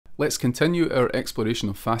Let's continue our exploration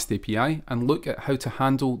of FastAPI and look at how to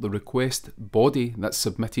handle the request body that's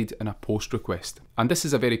submitted in a POST request. And this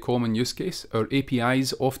is a very common use case. Our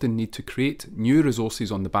APIs often need to create new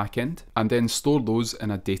resources on the back end and then store those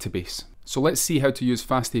in a database. So let's see how to use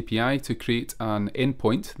FastAPI to create an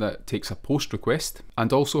endpoint that takes a POST request,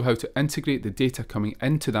 and also how to integrate the data coming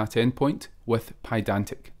into that endpoint with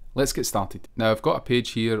Pydantic. Let's get started. Now I've got a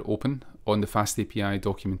page here open on the FastAPI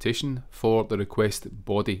documentation for the request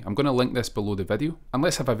body. I'm going to link this below the video, and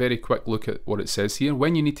let's have a very quick look at what it says here.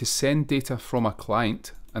 When you need to send data from a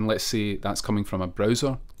client, and let's say that's coming from a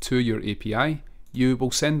browser to your API, you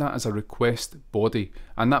will send that as a request body,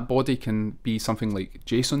 and that body can be something like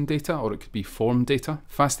JSON data or it could be form data.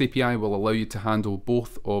 FastAPI will allow you to handle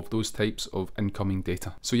both of those types of incoming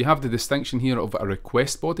data. So you have the distinction here of a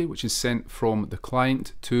request body, which is sent from the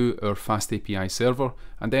client to our FastAPI server,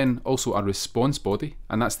 and then also a response body,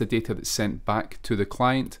 and that's the data that's sent back to the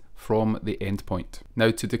client from the endpoint.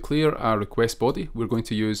 Now to declare a request body, we're going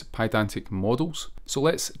to use Pydantic models. So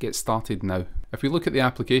let's get started now. If we look at the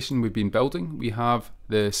application we've been building, we have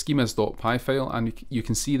the 𝗬𝗵𝗽𝗀 file, and you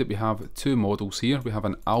can see that we have two models here. We have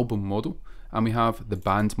an album model and we have the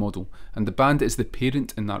band model, and the band is the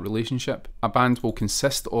parent in that relationship. A band will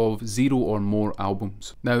consist of 0 or more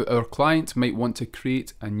albums. Now our client might want to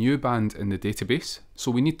create a new band in the database,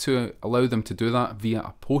 so we need to allow them to do that via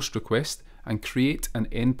a POST request and create an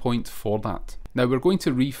endpoint for that. Now we're going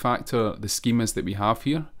to refactor the schemas that we have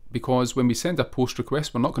here, because when we send a POST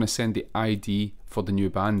request, we're not going to send the ID for the new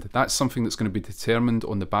band. That's something that's going to be determined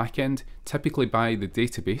on the back end, typically by the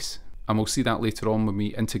database. And we'll see that later on when we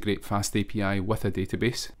integrate FastAPI with a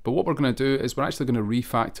database. But what we're going to do is we're actually going to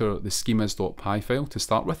refactor the 𝗬𝗵𝗽𝗀 file to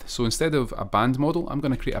start with. So instead of a band model, I'm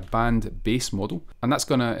going to create a band base model, and that's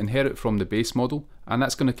going to inherit from the base model, and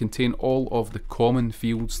that's going to contain all of the common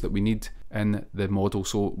fields that we need in the model.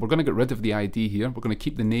 So we're going to get rid of the ID here. We're going to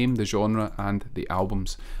keep the name, the genre, and the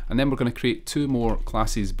albums. And then we're going to create two more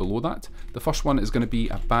classes below that. The first one is going to be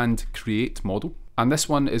a band create model, and this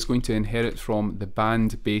one is going to inherit from the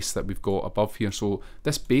band base that we've got above here. So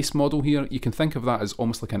this base model here, you can think of that as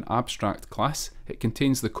almost like an abstract class. It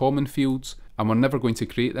contains the common fields, and we're never going to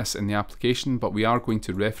create this in the application, but we are going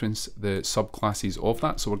to reference the subclasses of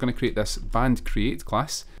that. So we're going to create this band create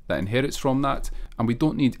class that inherits from that, and we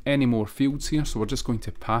don't need any more fields here, so we're just going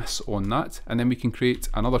to pass on that, and then we can create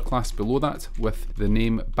another class below that with the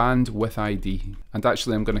name band with ID. And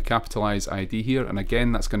actually I'm going to capitalize ID here, and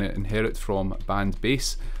again that's going to inherit from band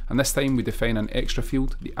base, and this time we define an extra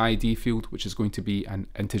field, the ID field, which is going to be an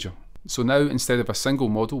integer. So now instead of a single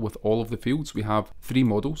model with all of the fields, we have 3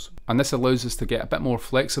 models, and this allows us to get a bit more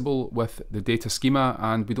flexible with the data schema,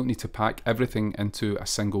 and we don't need to pack everything into a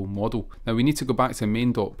single model. Now we need to go back to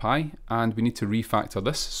main.py and we need to refactor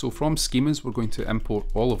this. So from schemas we're going to import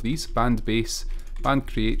all of these: band base, band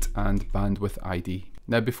create, and band with ID.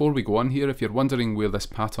 Now before we go on here, if you're wondering where this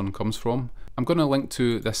pattern comes from, I'm going to link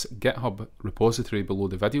to this GitHub repository below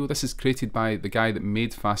the video. This is created by the guy that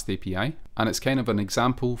made FastAPI, and it's kind of an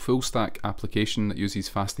example full stack application that uses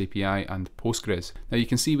FastAPI and Postgres. Now you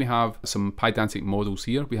can see we have some Pydantic models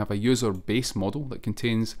here. We have a user base model that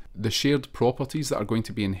contains the shared properties that are going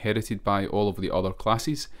to be inherited by all of the other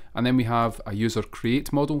classes, and then we have a user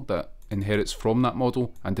create model that inherits from that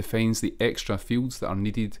model and defines the extra fields that are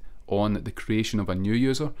needed on the creation of a new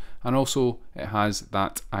user, and also it has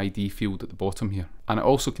that ID field at the bottom here. And it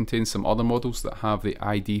also contains some other models that have the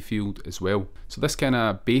ID field as well. So this kind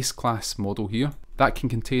of base class model here, that can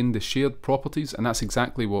contain the shared properties, and that's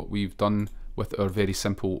exactly what we've done with our very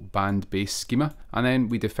simple band base schema, and then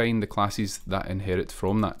we define the classes that inherit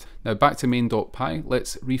from that. Now back to main.py,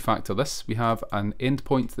 let's refactor this. We have an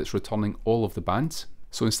endpoint that's returning all of the bands.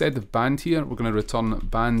 So instead of band here, we're going to return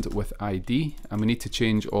band with ID, and we need to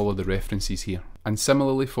change all of the references here. And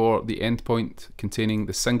similarly for the endpoint containing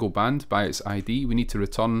the single band by its ID, we need to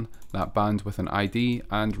return that band with an ID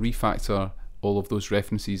and refactor all of those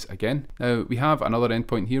references again. Now we have another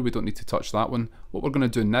endpoint here, we don't need to touch that one. What we're going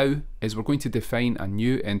to do now is we're going to define a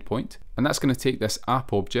new endpoint, and that's going to take this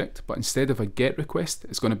app object, but instead of a GET request,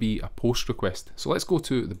 it's going to be a POST request. So let's go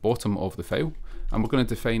to the bottom of the file, and we're going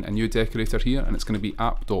to define a new decorator here, and it's going to be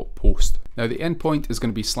app.post. Now the endpoint is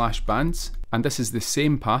going to be /bands, and this is the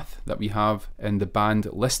same path that we have in the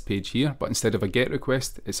band list page here, but instead of a GET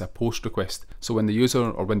request, it's a POST request. So when the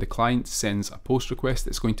user or when the client sends a POST request,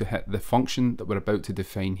 it's going to hit the function that we're about to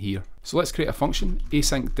define here. So let's create a function,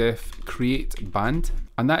 async def create band,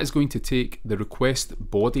 and that is going to take the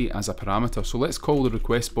request body as a parameter. So let's call the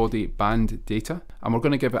request body band data, and we're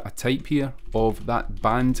going to give it a type here of that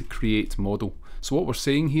band create model. So what we're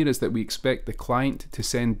saying here is that we expect the client to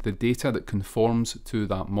send the data that conforms to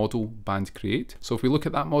that model band create. So if we look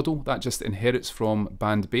at that model, that just inherits from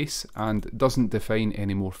band base and doesn't define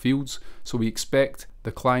any more fields. So we expect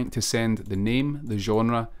the client to send the name, the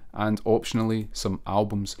genre, and optionally some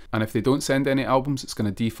albums. And if they don't send any albums, it's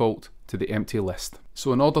going to default to the empty list.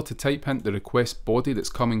 So in order to type hint the request body that's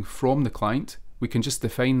coming from the client, we can just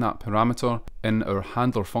define that parameter in our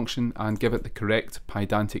handler function and give it the correct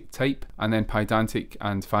Pydantic type, and then Pydantic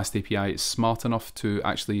and FastAPI is smart enough to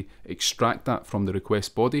actually extract that from the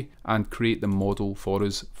request body and create the model for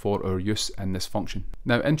us for our use in this function.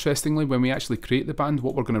 Now interestingly, when we actually create the band,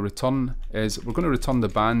 what we're going to return is we're going to return the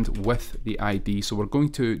band with the ID. So we're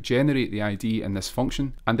going to generate the ID in this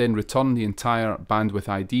function and then return the entire band with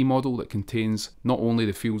ID model that contains not only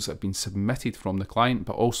the fields that have been submitted from the client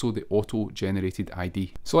but also the auto-generated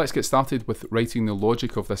ID. So let's get started with writing the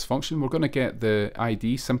logic of this function. We're going to get the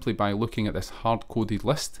ID simply by looking at this hard-coded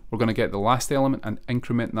list. We're going to get the last element and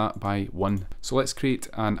increment that by 1. So let's create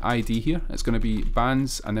an ID here. It's going to be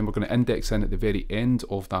bands, and then we're going to index in at the very end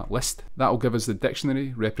of that list. That will give us the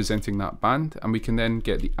dictionary representing that band, and we can then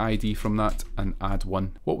get the ID from that and add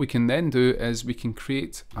 1. What we can then do is we can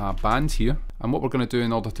create a band here, and what we're going to do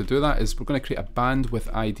in order to do that is we're going to create a band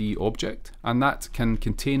with ID object, and that can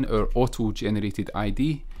contain our auto-generated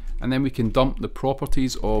ID, and then we can dump the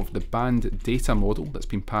properties of the band data model that's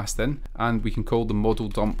been passed in, and we can call the model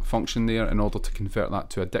dump function there in order to convert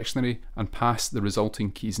that to a dictionary and pass the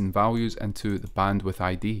resulting keys and values into the band with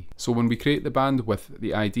ID. So when we create the band with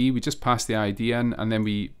the ID, we just pass the ID in, and then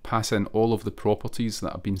we pass in all of the properties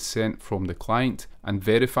that have been sent from the client and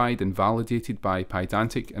verified and validated by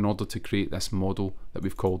Pydantic in order to create this model that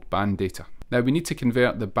we've called band data. Now we need to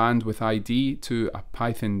convert the band with ID to a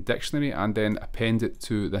Python dictionary and then append it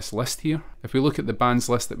to this list here. If we look at the bands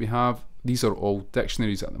list that we have, these are all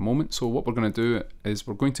dictionaries at the moment. So what we're going to do is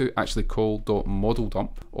we're going to actually call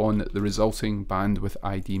 .modelDump on the resulting band with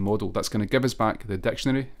ID model. That's going to give us back the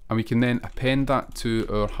dictionary, and we can then append that to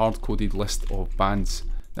our hard-coded list of bands.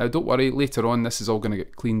 Now don't worry, later on this is all going to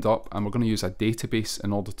get cleaned up and we're going to use a database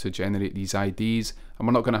in order to generate these IDs, and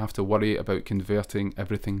we're not going to have to worry about converting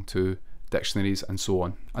everything to dictionaries and so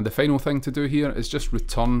on. And the final thing to do here is just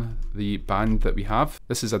return the band that we have.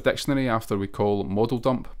 This is a dictionary after we call model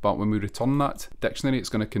dump, but when we return that dictionary, it's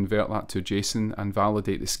going to convert that to JSON and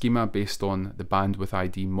validate the schema based on the band with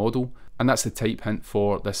ID model, and that's the type hint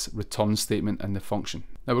for this return statement in the function.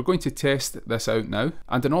 Now we're going to test this out now,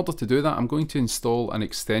 and in order to do that I'm going to install an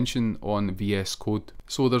extension on VS Code.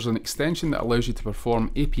 So there's an extension that allows you to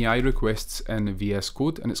perform API requests in VS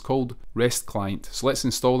Code, and it's called REST Client. So let's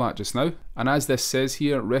install that just now, and as this says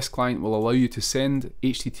here, REST Client will allow you to send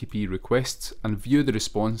HTTP requests and view the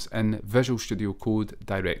response in Visual Studio Code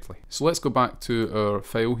directly. So let's go back to our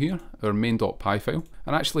file here, our main.py file,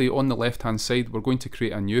 and actually on the left hand side we're going to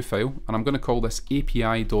create a new file, and I'm going to call this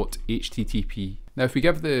api.http. Now if we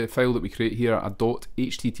give the file that we create here a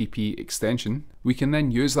 .http extension, we can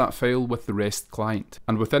then use that file with the REST client.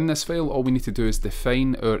 And within this file, all we need to do is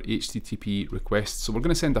define our HTTP request. So we're going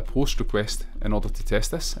to send a post request in order to test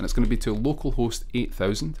this, and it's going to be to localhost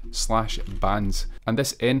 8000/bands. And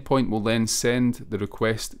this endpoint will then send the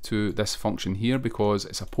request to this function here because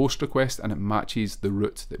it's a post request and it matches the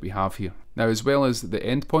route that we have here. Now, as well as the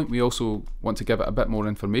endpoint, we also want to give it a bit more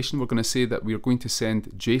information. We're going to say that we're going to send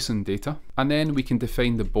JSON data, and then we can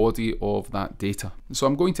define the body of that data. So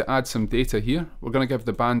I'm going to add some data here. We're going to give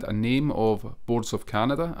the band a name of Boards of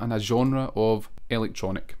Canada and a genre of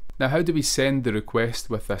electronic. Now, how do we send the request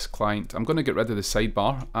with this client? I'm going to get rid of the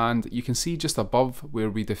sidebar, and you can see just above where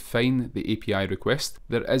we define the API request,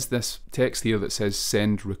 there is this text here that says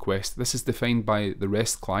send request. This is defined by the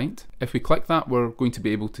REST client. If we click that, we're going to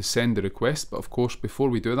be able to send the request, but of course before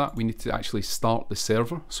we do that we need to actually start the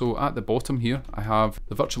server. So at the bottom here I have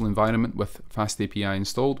the virtual environment with FastAPI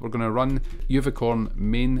installed. We're going to run 𝗬𝗏𝗃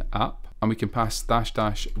main app, and we can pass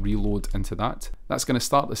 -- reload into that. That's going to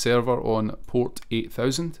start the server on port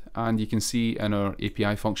 8000, and you can see in our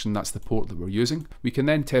API function that's the port that we're using. We can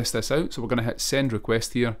then test this out, so we're going to hit send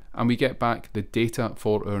request here, and we get back the data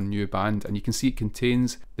for our new band, and you can see it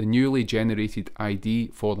contains the newly generated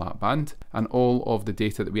ID for that band, and all of the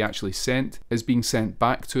data that we actually sent is being sent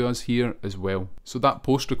back to us here as well. So that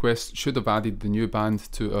post request should have added the new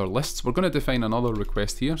band to our lists. We're going to define another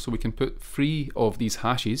request here, so we can put 3 of these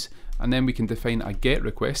hashes, and then we can define a GET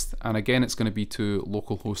request, and again it's going to be to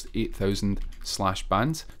localhost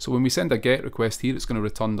 8000/bands. So when we send a GET request here, it's going to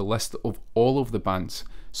return the list of all of the bands.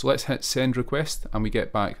 So let's hit send request, and we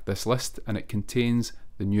get back this list, and it contains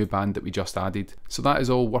the new band that we just added. So that is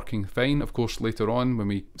all working fine. Of course, later on when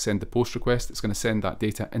we send the post request, it's going to send that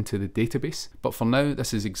data into the database. But for now,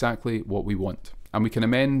 this is exactly what we want. And we can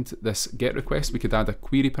amend this GET request. We could add a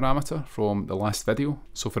query parameter from the last video.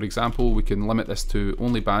 So for example, we can limit this to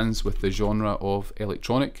only bands with the genre of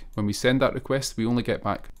electronic. When we send that request, we only get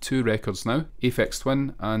back 2 records now, Aphex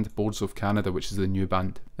Twin and Boards of Canada, which is the new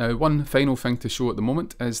band. Now, one final thing to show at the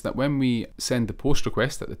moment is that when we send the post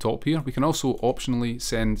request at the top here, we can also optionally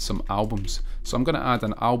send some albums. So I'm going to add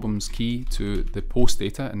an albums key to the post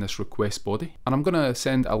data in this request body. And I'm going to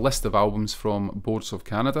send a list of albums from Boards of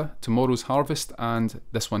Canada, Tomorrow's Harvest, and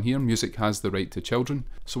this one here, Music Has the Right to Children.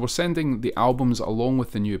 So we're sending the albums along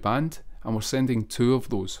with the new band, and we're sending 2 of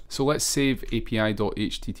those. So let's save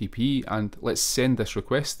api.http and let's send this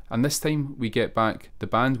request. And this time we get back the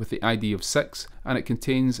band with the ID of 6, and it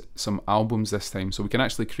contains some albums this time. So we can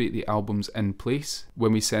actually create the albums in place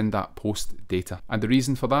when we send that post data. And the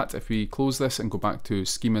reason for that, if we close this and go back to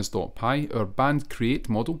schemas.py, our band create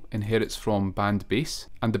model inherits from band base,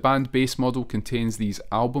 and the band base model contains these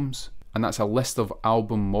albums. And that's a list of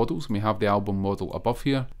album models. We have the album model above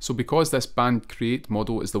here. So because this band create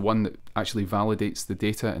model is the one that actually validates the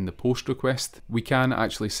data in the post request, we can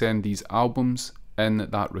actually send these albums in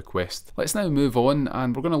that request. Let's now move on,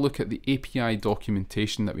 and we're going to look at the API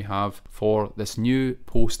documentation that we have for this new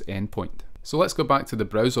post endpoint. So let's go back to the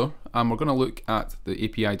browser, and we're going to look at the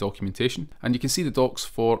API documentation, and you can see the docs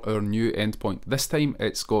for our new endpoint. This time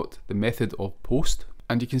it's got the method of post.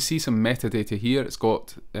 And you can see some metadata here. It's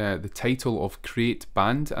got the title of create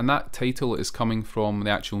band, and that title is coming from the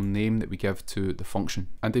actual name that we give to the function.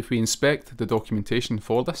 And if we inspect the documentation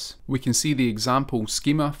for this, we can see the example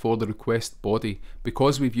schema for the request body.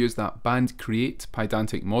 Because we've used that band create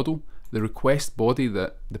Pydantic model, the request body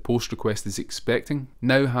that the post request is expecting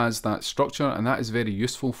now has that structure, and that is very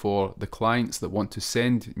useful for the clients that want to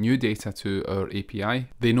send new data to our API.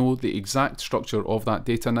 They know the exact structure of that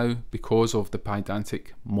data now because of the Pydantic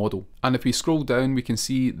model. And if we scroll down, we can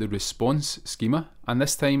see the response schema, and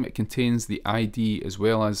this time it contains the ID as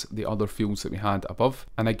well as the other fields that we had above.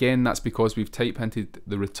 And again, that's because we've type hinted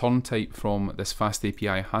the return type from this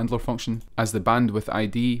FastAPI handler function as the bandwidth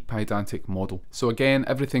ID Pydantic model. So again,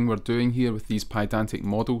 everything we're doing here with these Pydantic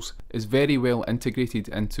models is very well integrated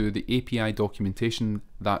into the API documentation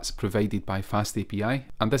that's provided by FastAPI,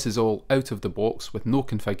 and this is all out of the box with no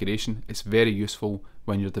configuration. It's very useful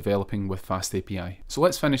when you're developing with FastAPI. So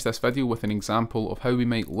let's finish this video with an example of how we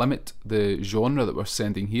might limit the genre that we're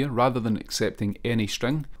sending here. Rather than accepting any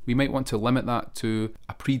string, we might want to limit that to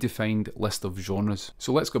a predefined list of genres.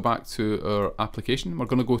 So let's go back to our application. We're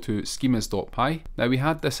going to go to schemas.py. Now we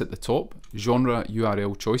had this at the top, genre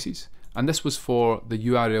URL choices, and this was for the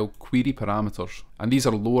URL query parameters, and these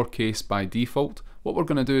are lowercase by default. What we're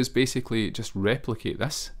going to do is basically just replicate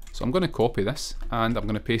this. So I'm going to copy this and I'm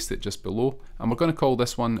going to paste it just below, and we're going to call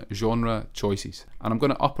this one genre choices, and I'm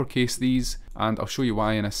going to uppercase these, and I'll show you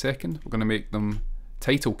why in a second. We're going to make them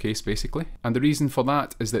title case basically, and the reason for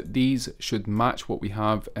that is that these should match what we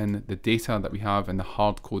have in the data that we have in the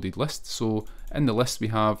hard-coded list. So in the list we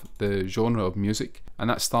have the genre of music, and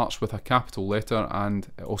that starts with a capital letter,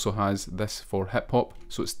 and it also has this for hip hop,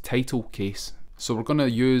 so it's title case. So we're going to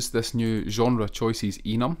use this new genre choices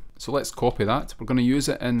enum. So let's copy that. We're going to use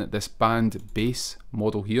it in this band base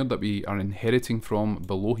model here that we are inheriting from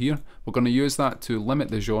below here. We're going to use that to limit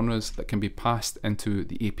the genres that can be passed into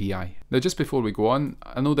the API. Now just before we go on,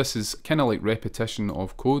 I know this is kind of like repetition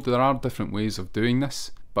of code. There are different ways of doing this,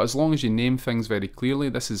 but as long as you name things very clearly,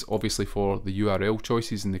 this is obviously for the URL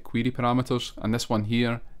choices and the query parameters, and this one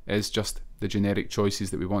here is just the generic choices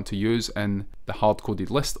that we want to use in the hard-coded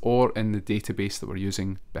list or in the database that we're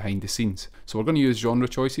using behind the scenes. So we're going to use genre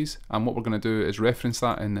choices, and what we're going to do is reference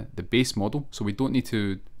that in the base model, so we don't need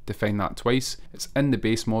to define that twice. It's in the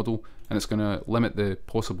base model, and it's going to limit the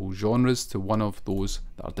possible genres to one of those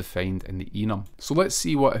that are defined in the enum. So let's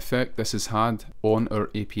see what effect this has had on our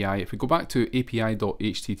API. If we go back to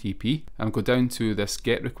api.http and go down to this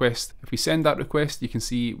GET request, if we send that request, you can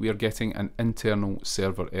see we are getting an internal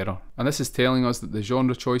server error. And this is telling us that the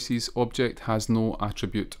genre choices object has no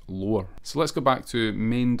attribute lower. So let's go back to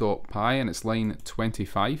main.py, and it's line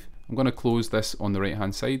 25. I'm going to close this on the right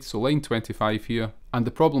hand side. So line 25 here, And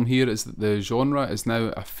the problem here is that the genre is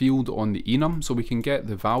now a field on the enum, so we can get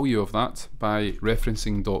the value of that by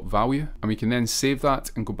referencing .value, and we can then save that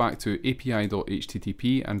and go back to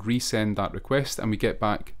api.http and resend that request, and we get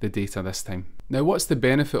back the data this time. Now, what's the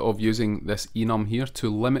benefit of using this enum here to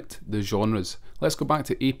limit the genres? Let's go back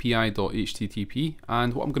to api.http,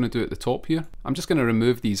 and what I'm going to do at the top here, I'm just going to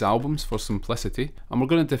remove these albums for simplicity, and we're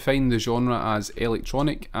going to define the genre as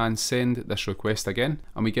electronic and send this request again,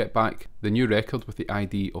 and we get back the new record with the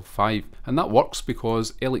ID of 5. And that works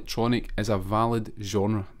because electronic is a valid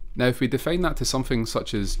genre. Now, if we define that to something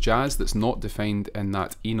such as jazz that's not defined in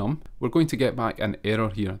that enum, we're going to get back an error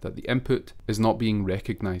here that the input is not being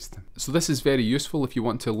recognized. So this is very useful if you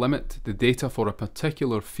want to limit the data for a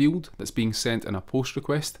particular field that's being sent in a post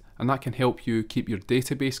request, and that can help you keep your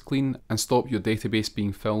database clean and stop your database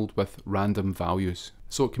being filled with random values.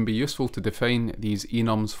 So it can be useful to define these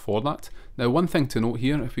enums for that. Now, one thing to note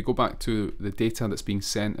here, if we go back to the data that's being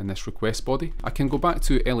sent in this request body, I can go back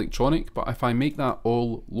to electronic, but if I make that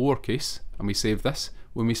all lowercase and we save this,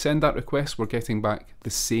 when we send that request, we're getting back the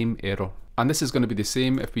same error. And this is going to be the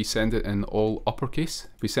same if we send it in all uppercase.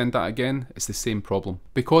 If we send that again, it's the same problem.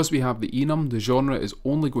 Because we have the enum, the genre is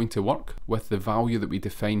only going to work with the value that we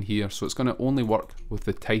define here, so it's going to only work with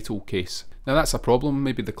the title case. Now that's a problem.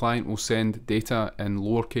 Maybe the client will send data in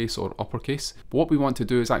lowercase or uppercase, but what we want to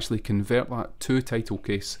do is actually convert that to title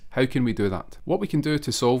case. How can we do that? What we can do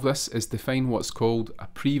to solve this is define what's called a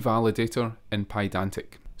pre-validator in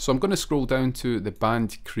Pydantic. So I'm going to scroll down to the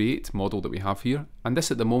band create model that we have here, and this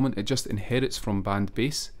at the moment, it just inherits from band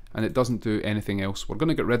base and it doesn't do anything else. We're going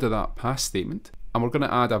to get rid of that pass statement, and we're going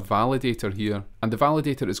to add a validator here, and the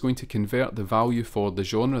validator is going to convert the value for the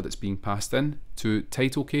genre that's being passed in to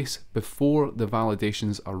title case before the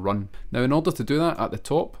validations are run. Now, in order to do that, at the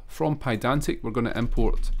top from Pydantic, we're going to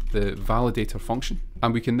import the validator function,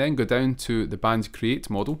 and we can then go down to the band create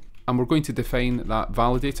model, and we're going to define that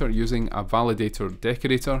validator using a validator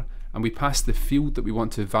decorator, and we pass the field that we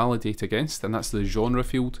want to validate against, and that's the genre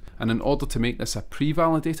field. And in order to make this a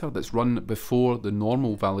pre-validator that's run before the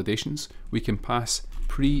normal validations, we can pass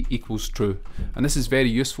pre equals true. And this is very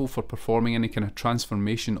useful for performing any kind of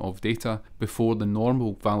transformation of data before the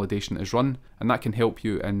normal validation is run, and that can help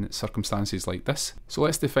you in circumstances like this. So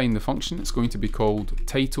let's define the function. It's going to be called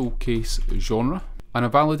title case genre. And a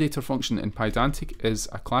validator function in Pydantic is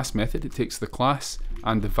a class method. It takes the class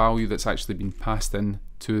and the value that's actually been passed in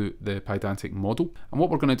to the Pydantic model. And what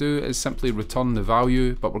we're going to do is simply return the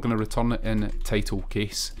value, but we're going to return it in title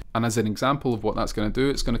case. And as an example of what that's going to do,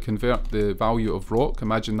 it's going to convert the value of rock.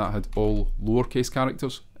 Imagine that had all lowercase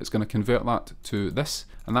characters. It's going to convert that to this,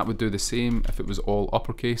 and that would do the same if it was all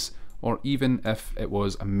uppercase, or even if it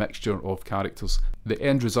was a mixture of characters. The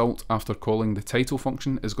end result after calling the title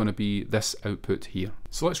function is going to be this output here.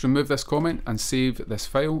 So let's remove this comment and save this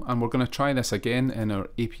file, and we're going to try this again in our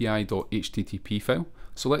api.http file.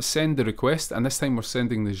 So let's send the request, and this time we're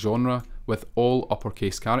sending the genre with all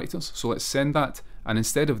uppercase characters. So let's send that, and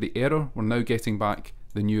instead of the error, we're now getting back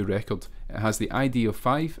the new record. It has the ID of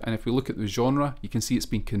 5, and if we look at the genre, you can see it's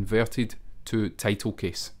been converted to title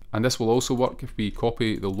case. And this will also work if we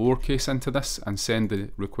copy the lowercase into this and send the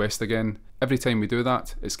request again. Every time we do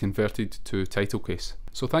that, it's converted to title case.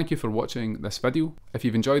 So thank you for watching this video. If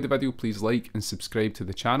you've enjoyed the video, please like and subscribe to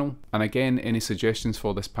the channel. And again, any suggestions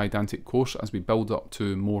for this Pydantic course as we build up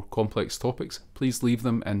to more complex topics, please leave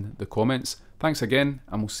them in the comments. Thanks again,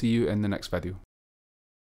 and we'll see you in the next video.